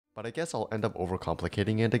But I guess I'll end up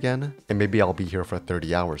overcomplicating it again, and maybe I'll be here for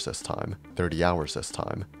 30 hours this time. 30 hours this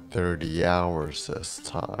time. 30 hours this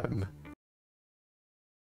time.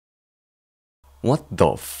 What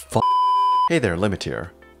the fuck? Hey there, Limit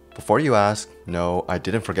here. Before you ask, no, I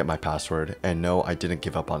didn't forget my password, and no, I didn't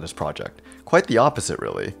give up on this project. Quite the opposite,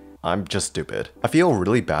 really. I'm just stupid. I feel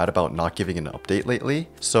really bad about not giving an update lately,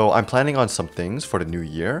 so I'm planning on some things for the new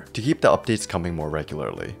year to keep the updates coming more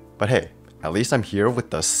regularly. But hey, at least I'm here with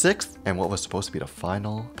the 6th and what was supposed to be the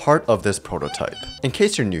final part of this prototype. In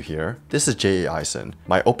case you're new here, this is J.A.I.son,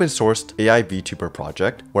 my open sourced AI VTuber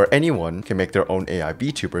project where anyone can make their own AI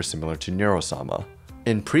VTuber similar to Neurosama.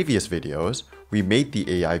 In previous videos, we made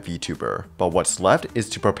the AI VTuber, but what's left is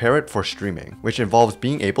to prepare it for streaming, which involves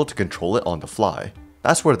being able to control it on the fly.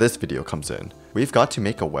 That's where this video comes in. We've got to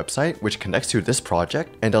make a website which connects to this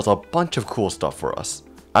project and does a bunch of cool stuff for us.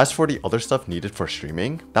 As for the other stuff needed for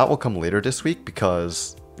streaming, that will come later this week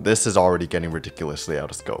because this is already getting ridiculously out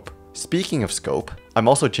of scope. Speaking of scope, I'm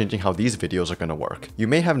also changing how these videos are gonna work. You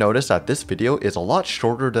may have noticed that this video is a lot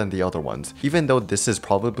shorter than the other ones, even though this is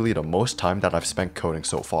probably the most time that I've spent coding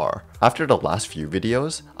so far. After the last few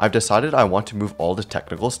videos, I've decided I want to move all the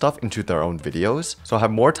technical stuff into their own videos, so I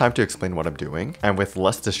have more time to explain what I'm doing, and with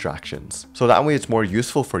less distractions. So that way it's more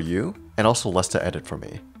useful for you, and also less to edit for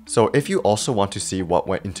me. So if you also want to see what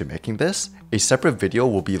went into making this, a separate video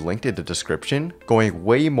will be linked in the description, going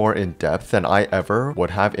way more in depth than I ever would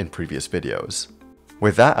have in previous videos.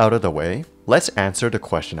 With that out of the way, let's answer the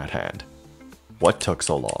question at hand. What took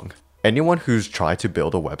so long? Anyone who's tried to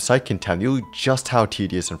build a website can tell you just how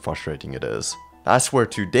tedious and frustrating it is. That's where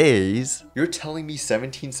today's... You're telling me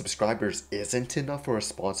 17 subscribers isn't enough for a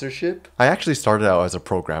sponsorship? I actually started out as a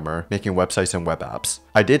programmer, making websites and web apps.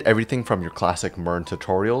 I did everything from your classic MERN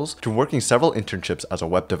tutorials to working several internships as a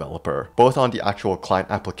web developer, both on the actual client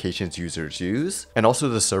applications users use and also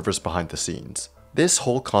the servers behind the scenes. This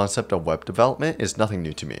whole concept of web development is nothing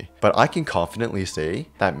new to me, but I can confidently say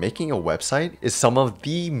that making a website is some of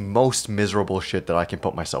the most miserable shit that I can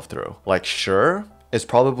put myself through. Like, sure, it's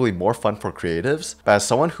probably more fun for creatives, but as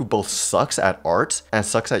someone who both sucks at art and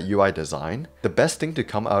sucks at UI design, the best thing to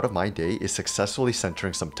come out of my day is successfully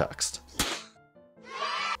centering some text.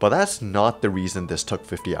 But that's not the reason this took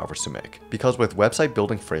 50 hours to make, because with website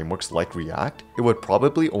building frameworks like React, it would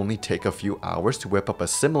probably only take a few hours to whip up a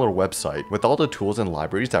similar website with all the tools and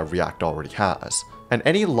libraries that React already has. And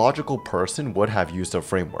any logical person would have used a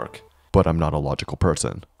framework. But I'm not a logical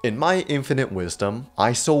person. In my infinite wisdom,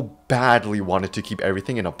 I so badly wanted to keep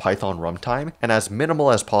everything in a Python runtime and as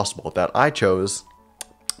minimal as possible that I chose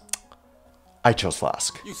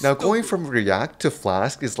Flask. Now going from React to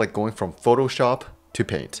Flask is like going from Photoshop to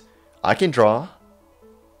Paint. I can draw,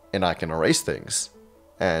 and I can erase things,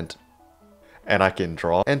 and I can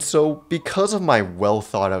draw. And so because of my well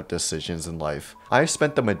thought out decisions in life, I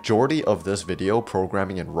spent the majority of this video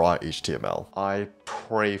programming in raw HTML. I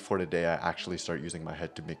pray for the day I actually start using my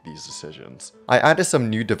head to make these decisions. I added some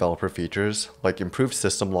new developer features, like improved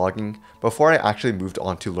system logging, before I actually moved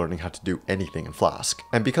on to learning how to do anything in Flask.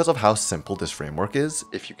 And because of how simple this framework is,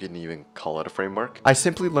 if you can even call it a framework, I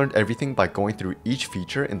simply learned everything by going through each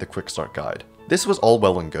feature in the quick start guide. This was all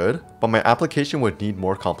well and good, but my application would need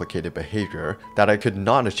more complicated behavior that I could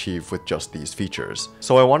not achieve with just these features.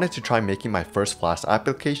 So I wanted to try making my first Flask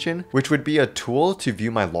application, which would be a tool to view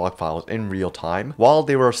my log files in real time while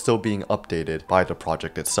they were still being updated by the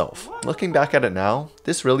project itself. Looking back at it now,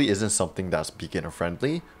 this really isn't something that's beginner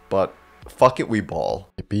friendly, but fuck it, we ball.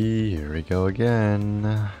 Yippee, here we go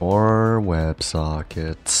again. More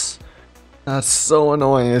WebSockets. That's so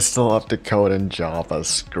annoying, I still have to code in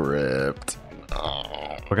JavaScript.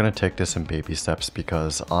 We're gonna take this in baby steps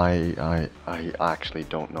because I actually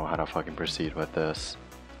don't know how to fucking proceed with this.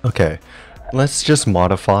 Okay, let's just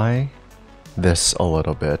modify this a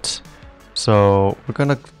little bit. So we're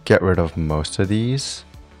gonna get rid of most of these.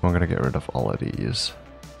 We're gonna get rid of all of these.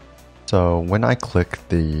 So when I click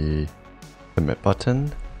the submit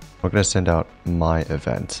button, we're gonna send out my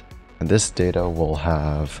event. And this data will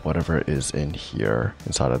have whatever is in here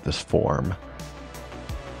inside of this form.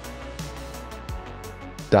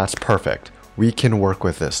 That's perfect. We can work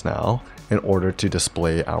with this now in order to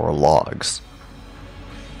display our logs.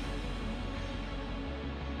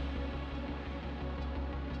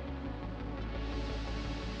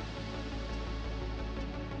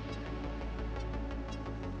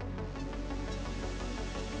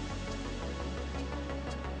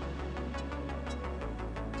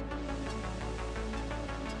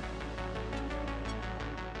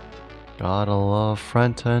 Gotta love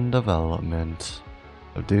front-end development.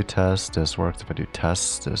 So do test, this works. If I do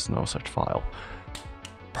test, there's no such file.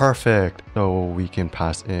 Perfect. So we can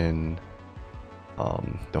pass in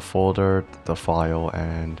the folder, the file,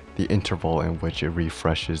 and the interval in which it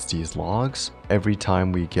refreshes these logs. Every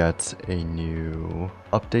time we get a new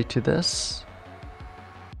update to this,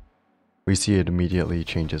 we see it immediately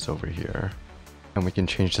changes over here. And we can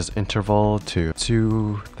change this interval to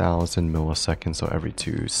 2000 milliseconds, so every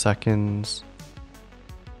 2 seconds.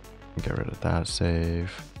 Get rid of that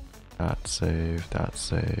save, that save, that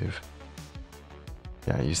save.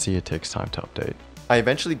 Yeah, you see it takes time to update. I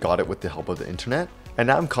eventually got it with the help of the internet, and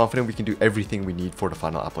now I'm confident we can do everything we need for the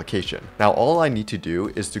final application. Now all I need to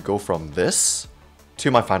do is to go from this to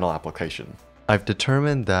my final application. I've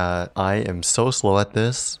determined that I am so slow at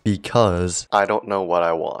this because I don't know what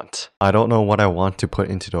I want. I don't know what I want to put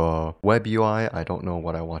into the web UI. I don't know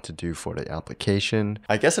what I want to do for the application.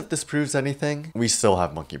 I guess if this proves anything, we still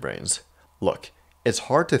have monkey brains. Look, it's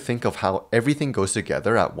hard to think of how everything goes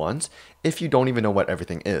together at once if you don't even know what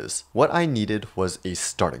everything is. What I needed was a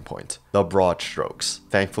starting point, the broad strokes.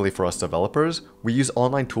 Thankfully for us developers, we use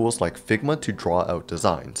online tools like Figma to draw out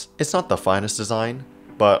designs. It's not the finest design,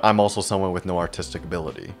 but I'm also someone with no artistic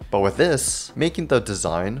ability. But with this, making the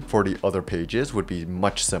design for the other pages would be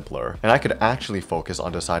much simpler, and I could actually focus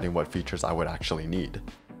on deciding what features I would actually need.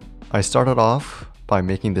 I started off by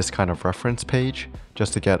making this kind of reference page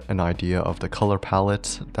just to get an idea of the color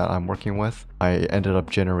palette that I'm working with. I ended up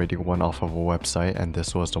generating one off of a website, and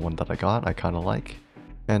this was the one that I got. I kind of like.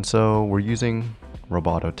 And so we're using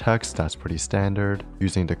Roboto text, that's pretty standard,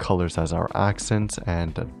 using the colors as our accents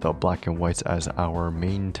and the black and whites as our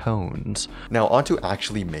main tones. Now onto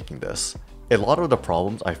actually making this. A lot of the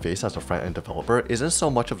problems I face as a front-end developer isn't so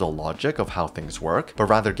much of the logic of how things work, but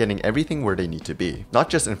rather getting everything where they need to be. Not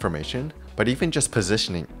just information, but even just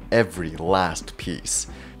positioning every last piece.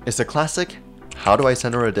 It's a classic, how do I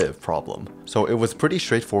center a div problem? So it was pretty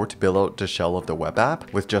straightforward to build out the shell of the web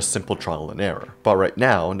app with just simple trial and error. But right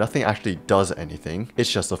now, nothing actually does anything,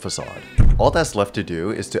 it's just a facade. All that's left to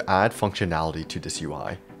do is to add functionality to this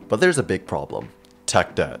UI. But there's a big problem.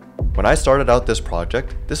 Tech debt. When I started out this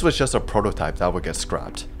project, this was just a prototype that would get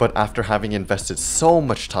scrapped. But after having invested so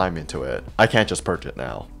much time into it, I can't just purge it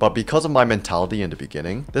now. But because of my mentality in the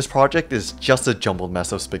beginning, this project is just a jumbled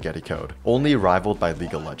mess of spaghetti code, only rivaled by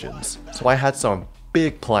League of Legends. So I had some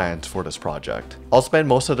big plans for this project. I'll spend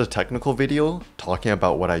most of the technical video talking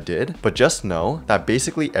about what I did, but just know that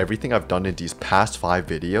basically everything I've done in these past 5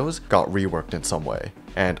 videos got reworked in some way.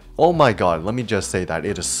 And oh my god, let me just say that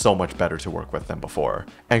it is so much better to work with than before.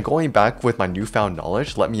 And going back with my newfound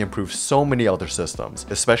knowledge let me improve so many other systems,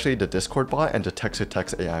 especially the Discord bot and the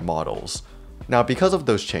text-to-text AI models. Now because of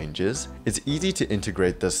those changes, it's easy to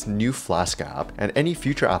integrate this new Flask app and any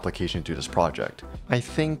future application to this project. I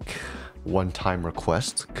think one-time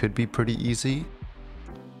requests could be pretty easy.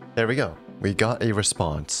 There we go. We got a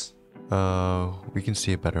response. We can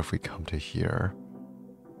see it better if we come to here.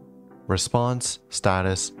 Response,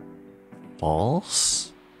 status,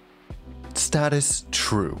 false? Status,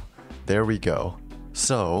 true. There we go.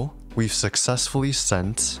 So, we've successfully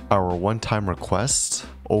sent our one-time request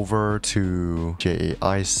over to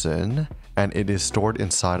J.A.I.son, and it is stored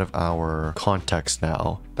inside of our context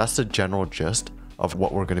now. That's the general gist of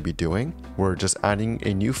what we're going to be doing. We're just adding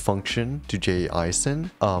a new function to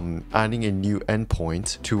J.A.I.son, adding a new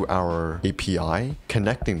endpoint to our API,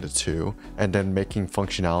 connecting the two, and then making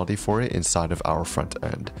functionality for it inside of our front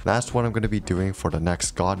end. That's what I'm going to be doing for the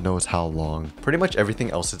next god knows how long. Pretty much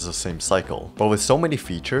everything else is the same cycle, but with so many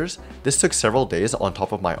features, this took several days on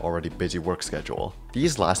top of my already busy work schedule.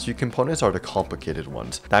 These last few components are the complicated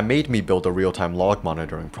ones that made me build a real-time log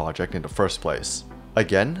monitoring project in the first place.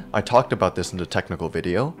 Again, I talked about this in the technical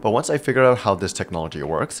video, but once I figured out how this technology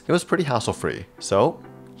works, it was pretty hassle-free. So,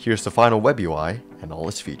 here's the final web UI and all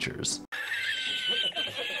its features.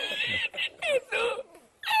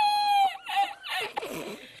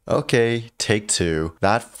 Okay, take 2.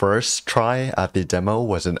 That first try at the demo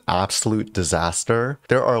was an absolute disaster.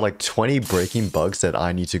 There are like 20 breaking bugs that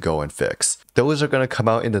I need to go and fix. Those are gonna come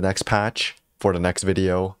out in the next patch for the next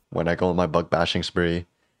video when I go on my bug bashing spree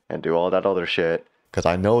and do all that other shit. Because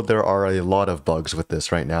I know there are a lot of bugs with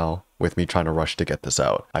this right now, with me trying to rush to get this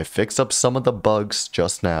out. I fixed up some of the bugs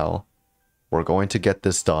just now. We're going to get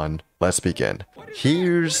this done. Let's begin.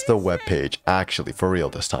 Here's the web page, actually, for real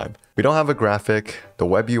this time. We don't have a graphic. The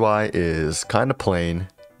web UI is kind of plain.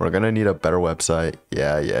 We're going to need a better website.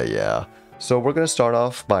 Yeah. So we're going to start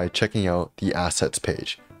off by checking out the assets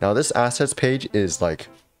page. Now this assets page is like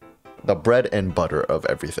the bread and butter of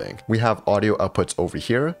everything. We have audio outputs over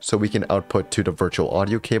here, so we can output to the virtual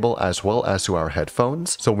audio cable as well as to our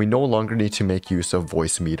headphones. So we no longer need to make use of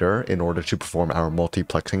voice meter in order to perform our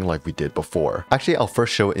multiplexing like we did before. Actually, I'll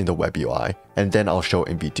first show it in the web UI, and then I'll show it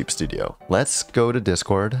in VTube Studio. Let's go to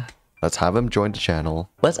Discord. Let's have him join the channel.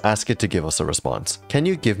 Let's ask it to give us a response. Can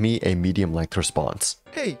you give me a medium length response?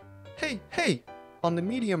 Hey, on the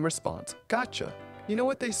medium response, gotcha. You know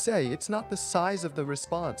what they say, it's not the size of the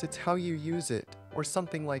response, it's how you use it, or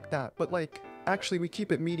something like that. But like, actually we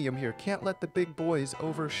keep it medium here. Can't let the big boys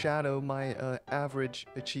overshadow my average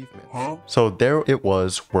achievements. Huh? So there it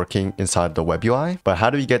was working inside the web UI, but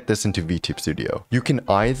how do we get this into VTube Studio? You can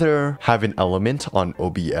either have an element on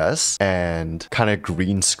OBS and kind of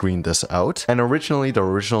green screen this out. And originally the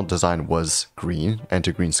original design was green and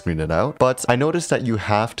to green screen it out. But I noticed that you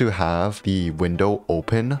have to have the window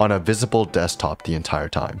open on a visible desktop the entire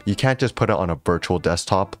time. You can't just put it on a virtual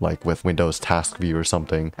desktop like with Windows Task View or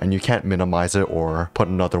something, and you can't minimize it or put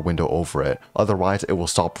another window over it. Otherwise, it will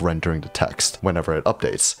stop rendering the text whenever it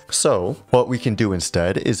updates. So what we can do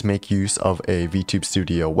instead is make use of a VTube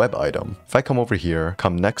Studio web item. If I come over here,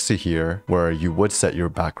 come next to here where you would set your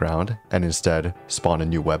background and instead spawn a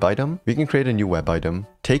new web item, we can create a new web item,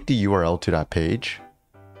 take the URL to that page,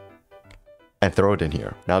 and throw it in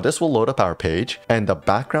here. Now this will load up our page and the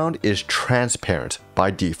background is transparent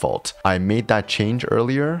by default. I made that change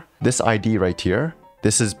earlier. This ID right here,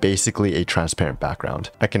 this is basically a transparent background.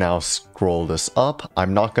 I can now scroll this up.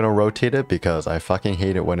 I'm not gonna rotate it because I fucking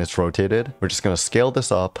hate it when it's rotated. We're just gonna scale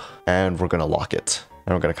this up and we're gonna lock it.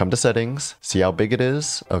 And we're gonna come to settings, see how big it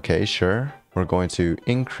is. Okay, sure. We're going to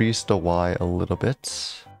increase the Y a little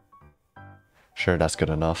bit. Sure, that's good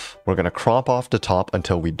enough. We're gonna crop off the top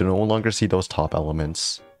until we no longer see those top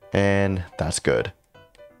elements. And that's good.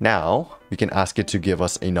 Now, we can ask it to give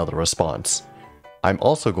us another response. I'm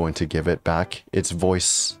also going to give it back its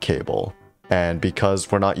voice cable. And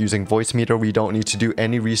because we're not using voice meter, we don't need to do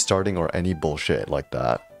any restarting or any bullshit like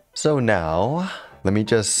that. So now, let me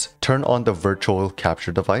just turn on the virtual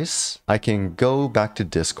capture device. I can go back to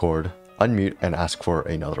Discord, unmute, and ask for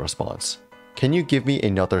another response. Can you give me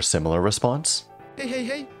another similar response?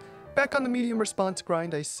 Hey, back on the medium response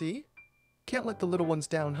grind, I see. Can't let the little ones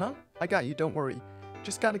down, huh? I got you, don't worry.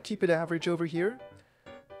 Just gotta keep it average over here.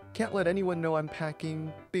 Can't let anyone know I'm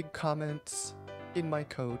packing big comments in my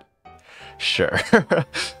code. Sure.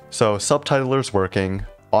 So subtitler's working.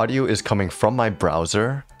 Audio is coming from my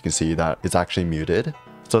browser. You can see that it's actually muted.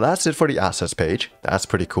 So that's it for the assets page. That's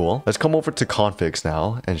pretty cool. Let's come over to configs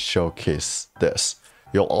now and showcase this.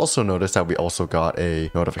 You'll also notice that we also got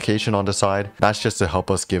a notification on the side. That's just to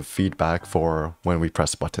help us give feedback for when we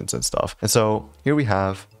press buttons and stuff. And so here we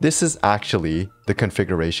have, this is actually the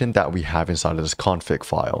configuration that we have inside of this config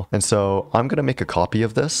file. And so I'm going to make a copy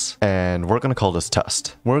of this and we're going to call this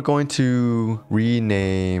test. We're going to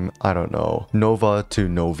rename, I don't know, Nova to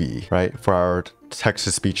Novi, right? For our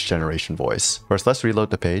text-to-speech generation voice. First, let's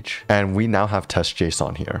reload the page and we now have test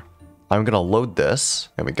JSON here. I'm going to load this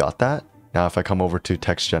and we got that. Now, if I come over to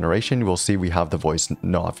text generation, we'll see we have the voice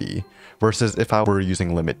Navi versus if I were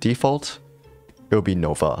using limit default, it would be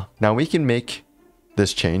Nova. Now we can make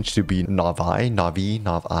this change to be Navi,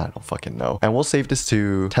 I don't fucking know. And we'll save this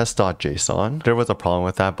to test.json. There was a problem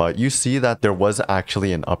with that, but you see that there was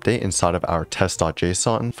actually an update inside of our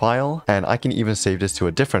test.json file. And I can even save this to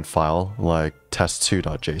a different file like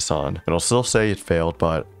test2.json. It'll still say it failed,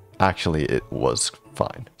 but actually it was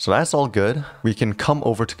fine. So that's all good. We can come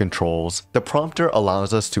over to controls. The prompter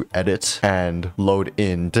allows us to edit and load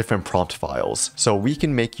in different prompt files. So we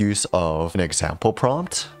can make use of an example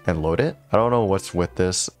prompt and load it. I don't know what's with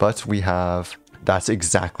this, but that's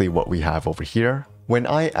exactly what we have over here. When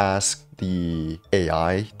I ask the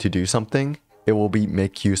AI to do something, it will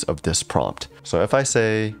make use of this prompt. So if I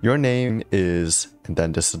say your name is, and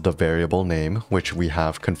then this is the variable name, which we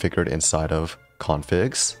have configured inside of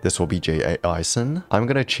configs. This will be J.A.I.son. I'm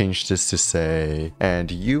going to change this to say, and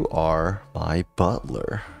you are my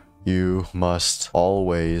butler. You must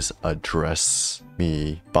always address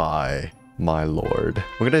me by my lord.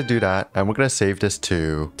 We're going to do that and we're going to save this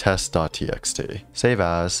to test.txt. Save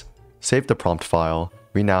as, save the prompt file.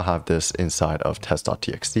 We now have this inside of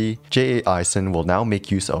test.txt. J.A.I.son will now make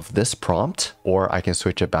use of this prompt, or I can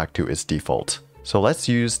switch it back to its default. So let's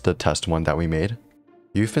use the test one that we made.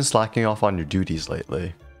 You've been slacking off on your duties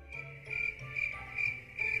lately.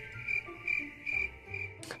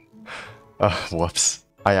 Whoops.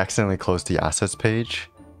 I accidentally closed the assets page,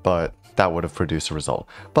 but that would have produced a result.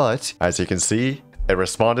 But as you can see, it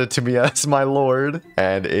responded to me as my lord,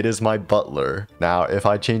 and it is my butler. Now, if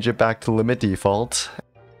I change it back to limit default,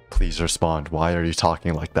 Please respond. Why are you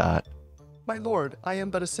talking like that? My lord, I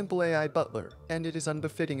am but a simple AI butler, and it is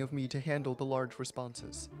unbefitting of me to handle the large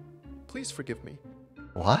responses. Please forgive me.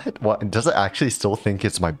 What? What? Does it actually still think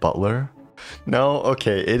it's my butler? No,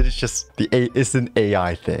 okay, it is just it's an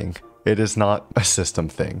AI thing. It is not a system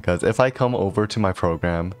thing. Because if I come over to my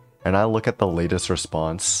program and I look at the latest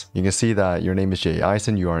response, you can see that your name is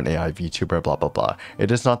J.A.I.son, you are an AI VTuber, blah, blah, blah.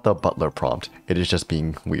 It is not the butler prompt. It is just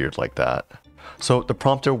being weird like that. So the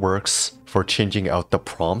prompter works for changing out the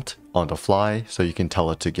prompt on the fly, so you can tell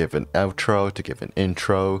it to give an outro, to give an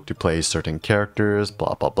intro, to play certain characters,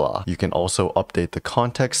 blah blah blah. You can also update the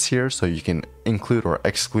context here, so you can include or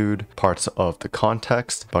exclude parts of the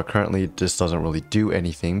context, but currently this doesn't really do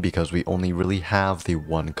anything because we only really have the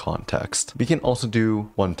one context. We can also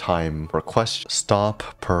do one-time request,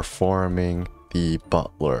 stop performing the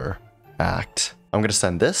butler act. I'm gonna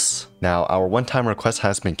send this. Now our one-time request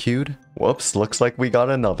has been queued. Whoops, looks like we got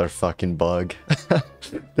another fucking bug.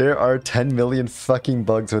 There are 10 million fucking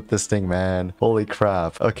bugs with this thing, man. Holy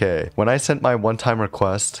crap. Okay, when I sent my one-time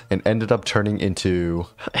request, it ended up turning into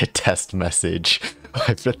a test message.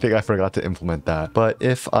 I think I forgot to implement that. But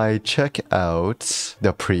if I check out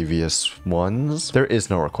the previous ones, there is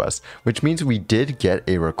no request, which means we did get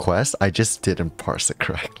a request. I just didn't parse it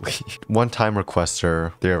correctly. One-time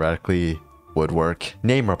requester theoretically would work.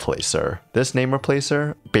 Name replacer. This name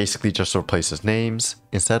replacer basically just replaces names.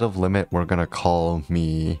 Instead of limit, we're gonna call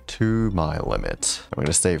me to my limit. I'm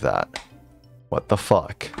gonna save that. What the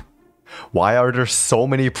fuck? Why are there so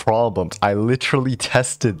many problems? I literally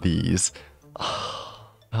tested these.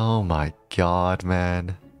 Oh my god,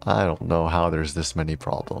 man. I don't know how there's this many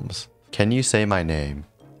problems. Can you say my name?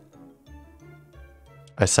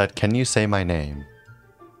 I said, can you say my name?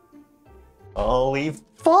 Holy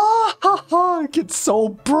fuck! It's so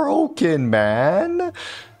broken, man!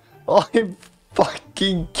 I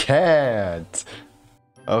fucking can't!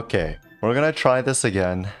 Okay, we're gonna try this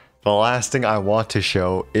again. The last thing I want to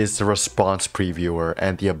show is the response previewer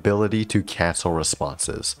and the ability to cancel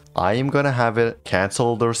responses. I am gonna have it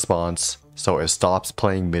cancel the response so it stops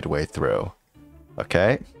playing midway through.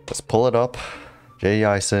 Okay, let's pull it up.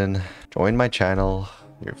 J.A.I.son, join my channel,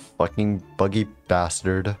 you fucking buggy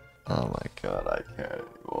bastard. Oh my god, I can't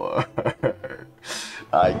anymore.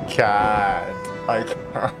 I can't.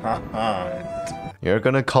 You're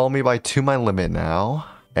gonna call me by to my limit now.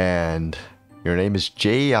 And your name is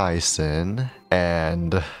J.A.I.son.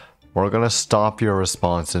 And we're gonna stop your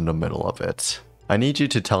response in the middle of it. I need you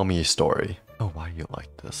to tell me a story. Oh, why you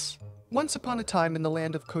like this? Once upon a time in the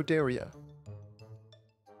land of Codaria.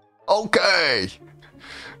 Okay!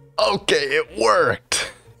 Okay, it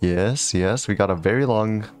worked! Yes, we got a very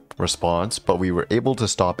long response, but we were able to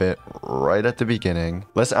stop it right at the beginning.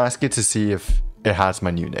 Let's ask it to see if it has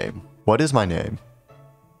my new name. What is my name?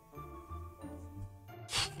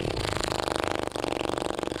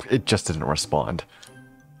 It just didn't respond.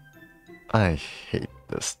 I hate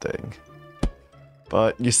this thing.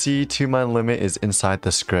 But you see, to my limit is inside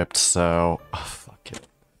the script, so fuck it.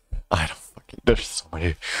 I don't fucking. There's so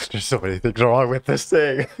many things wrong with this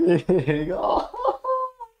thing.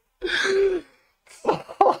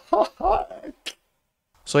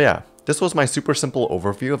 So yeah, this was my super simple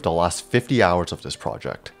overview of the last 50 hours of this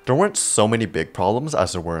project. There weren't so many big problems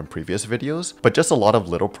as there were in previous videos, but just a lot of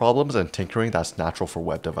little problems and tinkering that's natural for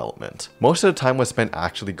web development. Most of the time was spent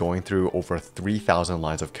actually going through over 3,000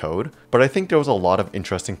 lines of code, but I think there was a lot of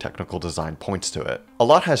interesting technical design points to it. A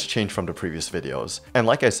lot has changed from the previous videos, and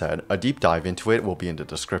like I said, a deep dive into it will be in the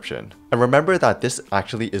description. And remember that this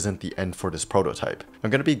actually isn't the end for this prototype. I'm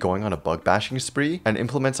going to be going on a bug bashing spree and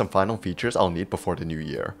implement some final features I'll need before the new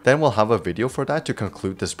year. Then we'll have a video for that to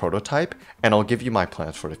conclude this prototype, and I'll give you my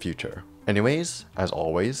plans for the future. Anyways, as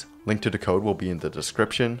always, link to the code will be in the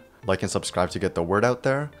description. Like and subscribe to get the word out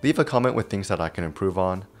there. Leave a comment with things that I can improve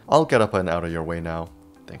on. I'll get up and out of your way now.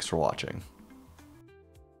 Thanks for watching.